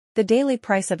The daily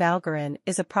price of Algorand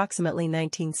is approximately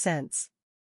 19 cents.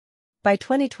 By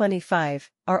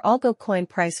 2025, our ALGO coin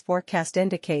price forecast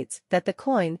indicates that the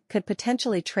coin could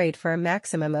potentially trade for a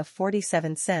maximum of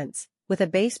 47 cents, with a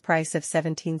base price of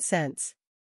 17 cents.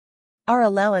 Our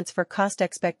allowance for cost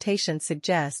expectation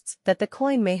suggests that the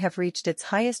coin may have reached its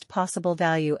highest possible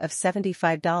value of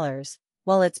 $75,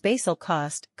 while its basal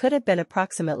cost could have been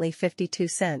approximately 52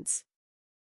 cents.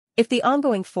 If the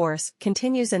ongoing force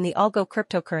continues and the ALGO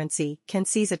cryptocurrency can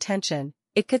seize attention,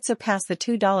 it could surpass the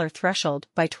 $2 threshold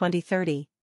by 2030.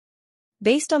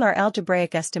 Based on our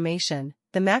algebraic estimation,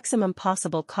 the maximum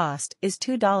possible cost is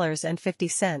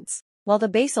 $2.50, while the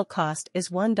basal cost is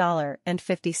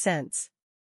 $1.50.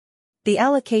 The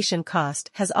allocation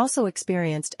cost has also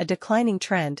experienced a declining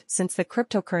trend since the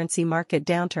cryptocurrency market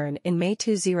downturn in May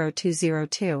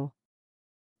 2022.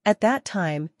 At that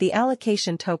time, the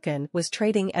allocation token was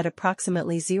trading at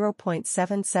approximately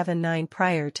 0.779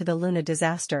 prior to the Luna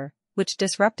disaster, which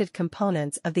disrupted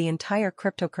components of the entire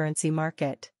cryptocurrency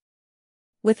market.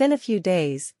 Within a few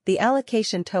days, the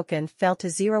allocation token fell to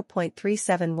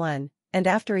 0.371, and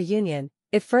after a union,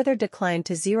 it further declined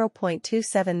to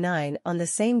 0.279 on the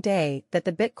same day that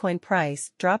the Bitcoin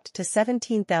price dropped to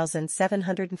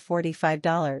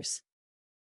 $17,745.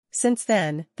 Since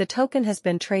then, the token has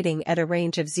been trading at a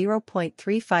range of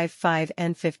 0.355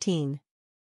 and 15.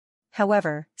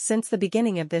 However, since the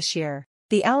beginning of this year,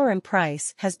 the Algorand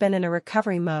price has been in a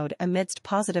recovery mode amidst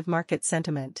positive market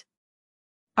sentiment.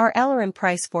 Our Algorand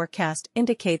price forecast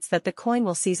indicates that the coin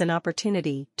will seize an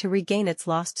opportunity to regain its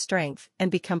lost strength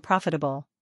and become profitable.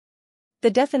 The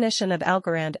definition of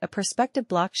Algorand, a prospective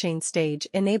blockchain stage,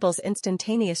 enables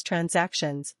instantaneous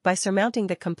transactions by surmounting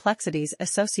the complexities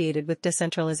associated with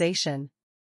decentralization.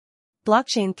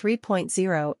 Blockchain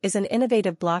 3.0 is an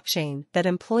innovative blockchain that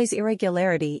employs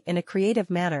irregularity in a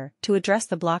creative manner to address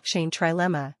the blockchain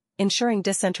trilemma, ensuring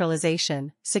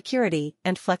decentralization, security,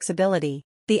 and flexibility.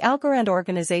 The Algorand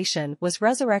organization was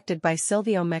resurrected by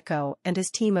Silvio Mecco and his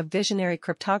team of visionary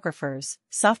cryptographers,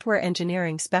 software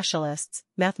engineering specialists,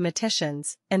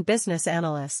 mathematicians, and business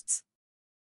analysts.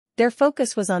 Their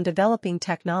focus was on developing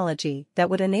technology that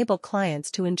would enable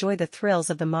clients to enjoy the thrills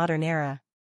of the modern era.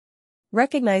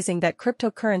 Recognizing that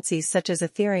cryptocurrencies such as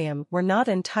Ethereum were not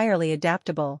entirely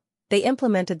adaptable, they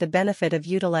implemented the benefit of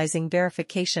utilizing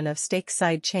verification of stake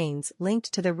side chains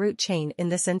linked to the root chain, in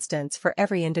this instance for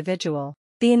every individual.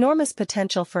 The enormous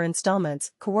potential for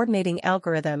installments, coordinating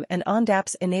algorithm and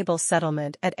on-dApps enables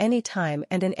settlement at any time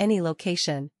and in any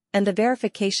location, and the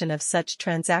verification of such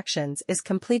transactions is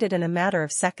completed in a matter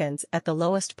of seconds at the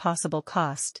lowest possible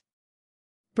cost.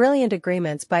 Brilliant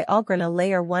agreements by Algorand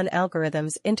Layer 1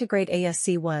 algorithms integrate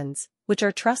ASC1s, which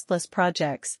are trustless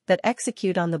projects that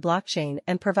execute on the blockchain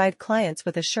and provide clients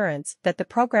with assurance that the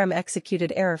program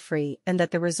executed error-free and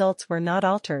that the results were not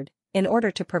altered, in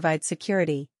order to provide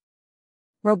security.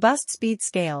 Robust speed,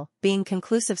 scale, being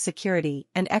conclusive security,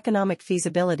 and economic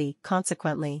feasibility.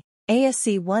 Consequently,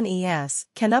 ASC1ES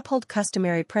can uphold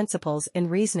customary principles in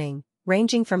reasoning,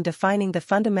 ranging from defining the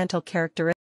fundamental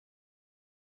characteristics